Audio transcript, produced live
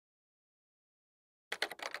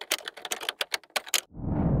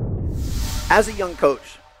As a young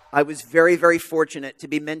coach, I was very, very fortunate to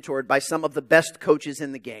be mentored by some of the best coaches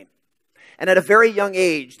in the game. And at a very young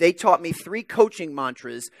age, they taught me 3 coaching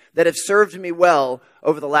mantras that have served me well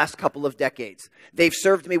over the last couple of decades. They've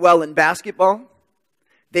served me well in basketball.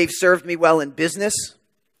 They've served me well in business.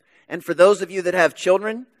 And for those of you that have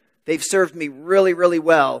children, they've served me really, really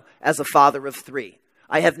well as a father of 3.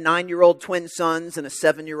 I have 9-year-old twin sons and a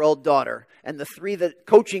 7-year-old daughter. And the 3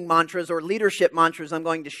 coaching mantras or leadership mantras I'm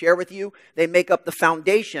going to share with you, they make up the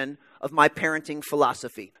foundation of my parenting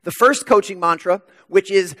philosophy. The first coaching mantra,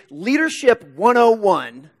 which is Leadership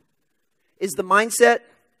 101, is the mindset,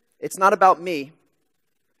 it's not about me,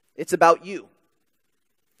 it's about you.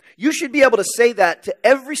 You should be able to say that to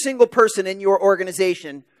every single person in your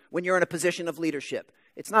organization when you're in a position of leadership.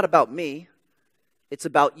 It's not about me, it's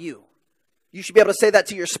about you. You should be able to say that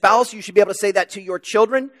to your spouse. You should be able to say that to your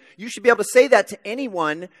children. You should be able to say that to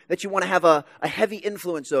anyone that you want to have a heavy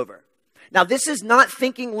influence over. Now, this is not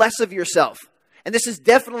thinking less of yourself. And this is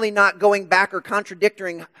definitely not going back or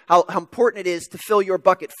contradicting how important it is to fill your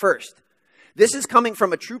bucket first. This is coming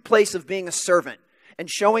from a true place of being a servant and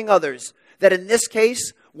showing others that in this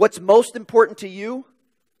case, what's most important to you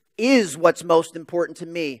is what's most important to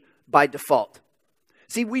me by default.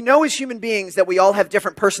 See, we know as human beings that we all have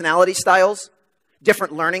different personality styles,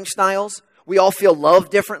 different learning styles. We all feel love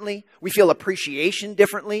differently. We feel appreciation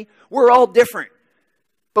differently. We're all different.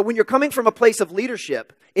 But when you're coming from a place of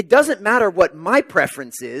leadership, it doesn't matter what my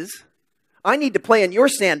preference is. I need to play in your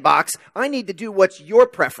sandbox. I need to do what's your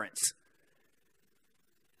preference.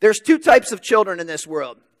 There's 2 types of children in this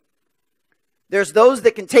world. There's those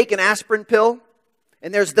that can take an aspirin pill,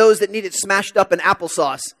 and there's those that need it smashed up in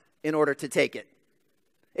applesauce in order to take it.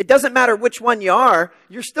 It doesn't matter which one you are,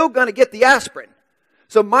 you're still going to get the aspirin.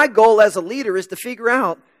 So my goal as a leader is to figure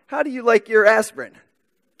out, how do you like your aspirin?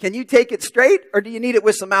 Can you take it straight, or do you need it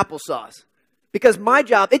with some applesauce? Because my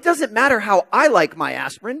job, it doesn't matter how I like my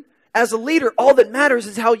aspirin. As a leader, all that matters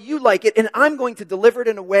is how you like it, and I'm going to deliver it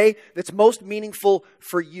in a way that's most meaningful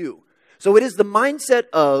for you. So it is the mindset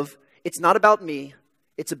of, it's not about me,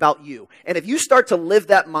 it's about you. And if you start to live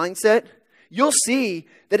that mindset, you'll see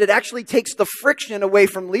that it actually takes the friction away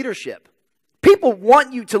from leadership. People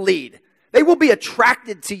want you to lead. They will be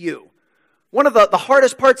attracted to you. One of the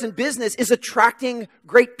hardest parts in business is attracting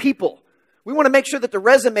great people. We want to make sure that the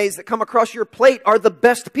resumes that come across your plate are the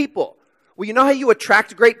best people. Well, you know how you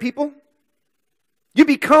attract great people? You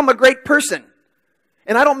become a great person.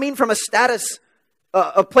 And I don't mean from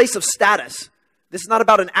a place of status. This is not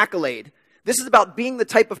about an accolade. This is about being the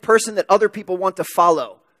type of person that other people want to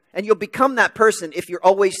follow. And you'll become that person if you're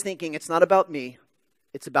always thinking, it's not about me,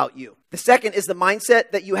 it's about you. The second is the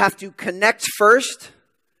mindset that you have to connect first,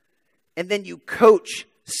 and then you coach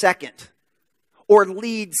second, or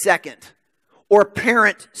lead second, or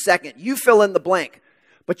parent second. You fill in the blank.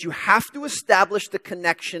 But you have to establish the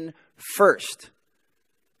connection first.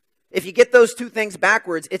 If you get those 2 things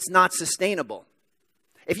backwards, it's not sustainable.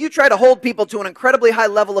 If you try to hold people to an incredibly high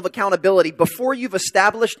level of accountability before you've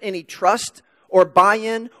established any trust or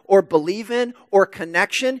buy-in, or believe in, or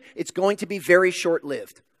connection, it's going to be very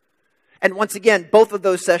short-lived. And once again, both of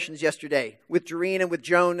those sessions yesterday with Jareen and with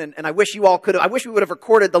Joan, and I wish you all could have, I wish we would have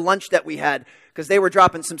recorded the lunch that we had, because they were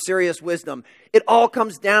dropping some serious wisdom. It all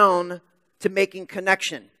comes down to making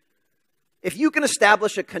connection. If you can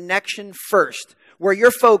establish a connection first, where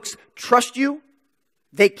your folks trust you,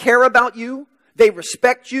 they care about you, they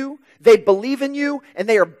respect you, they believe in you, and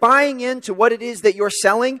they are buying into what it is that you're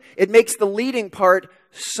selling, it makes the leading part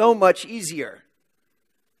so much easier.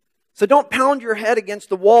 So don't pound your head against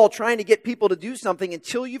the wall trying to get people to do something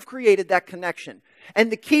until you've created that connection.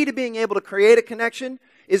 And the key to being able to create a connection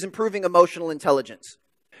is improving emotional intelligence.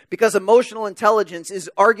 Because emotional intelligence is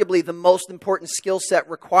arguably the most important skill set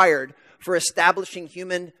required for establishing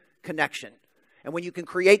human connection. And when you can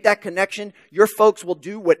create that connection, your folks will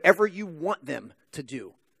do whatever you want them to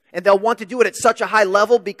do. And they'll want to do it at such a high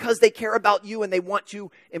level because they care about you and they want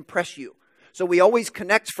to impress you. So we always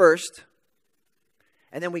connect first,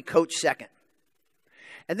 and then we coach second.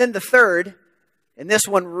 And then the third, and this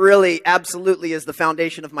one really absolutely is the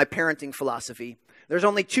foundation of my parenting philosophy. There's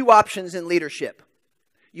only 2 options in leadership.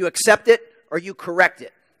 You accept it or you correct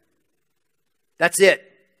it. That's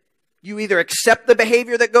it. You either accept the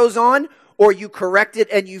behavior that goes on or you correct it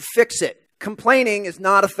and you fix it. Complaining is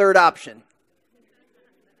not a third option.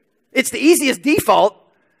 It's the easiest default,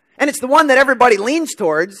 and it's the one that everybody leans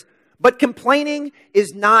towards, but complaining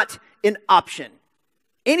is not an option.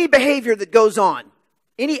 Any behavior that goes on,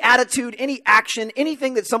 any attitude, any action,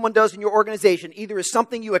 anything that someone does in your organization, either is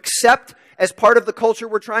something you accept as part of the culture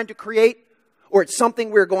we're trying to create, or it's something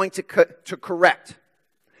we're going to correct.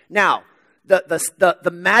 Now,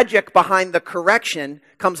 the magic behind the correction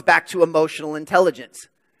comes back to emotional intelligence.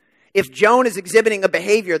 If Joan is exhibiting a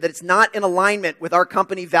behavior that is not in alignment with our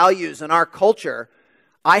company values and our culture,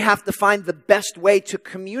 I have to find the best way to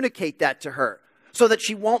communicate that to her so that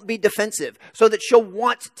she won't be defensive, so that she'll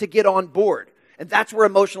want to get on board. And that's where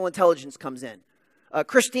emotional intelligence comes in.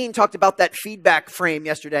 Christine talked about that feedback frame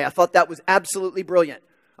yesterday. I thought that was absolutely brilliant.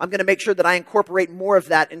 I'm going to make sure that I incorporate more of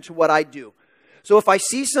that into what I do. So if I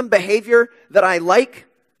see some behavior that I like,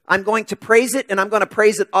 I'm going to praise it, and I'm going to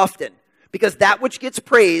praise it often. Because that which gets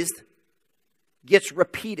praised gets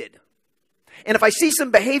repeated. And if I see some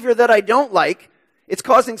behavior that I don't like, it's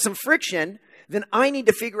causing some friction, then I need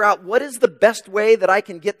to figure out what is the best way that I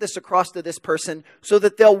can get this across to this person so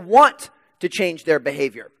that they'll want to change their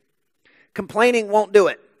behavior. Complaining won't do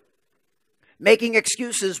it. Making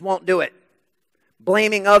excuses won't do it.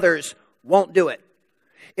 Blaming others won't do it.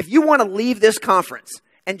 If you want to leave this conference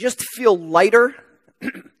and just feel lighter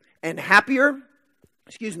and happier,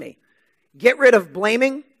 get rid of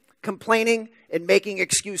blaming, complaining, and making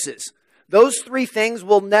excuses. Those three things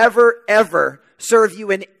will never, ever serve you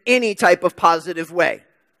in any type of positive way.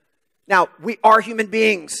 Now, we are human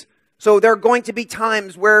beings, so there are going to be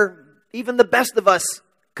times where even the best of us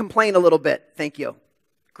complain a little bit. Thank you.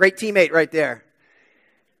 Great teammate right there.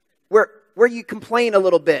 Where you complain a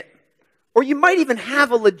little bit. Or you might even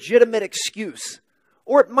have a legitimate excuse.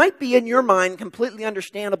 Or it might be in your mind completely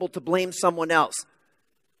understandable to blame someone else.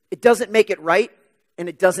 It doesn't make it right, and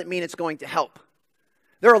it doesn't mean it's going to help.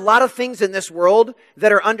 There are a lot of things in this world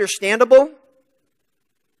that are understandable.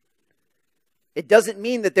 It doesn't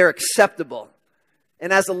mean that they're acceptable.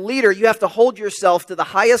 And as a leader, you have to hold yourself to the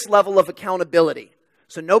highest level of accountability.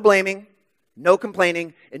 So no blaming, no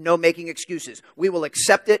complaining, and no making excuses. We will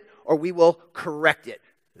accept it or we will correct it.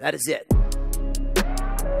 That is it.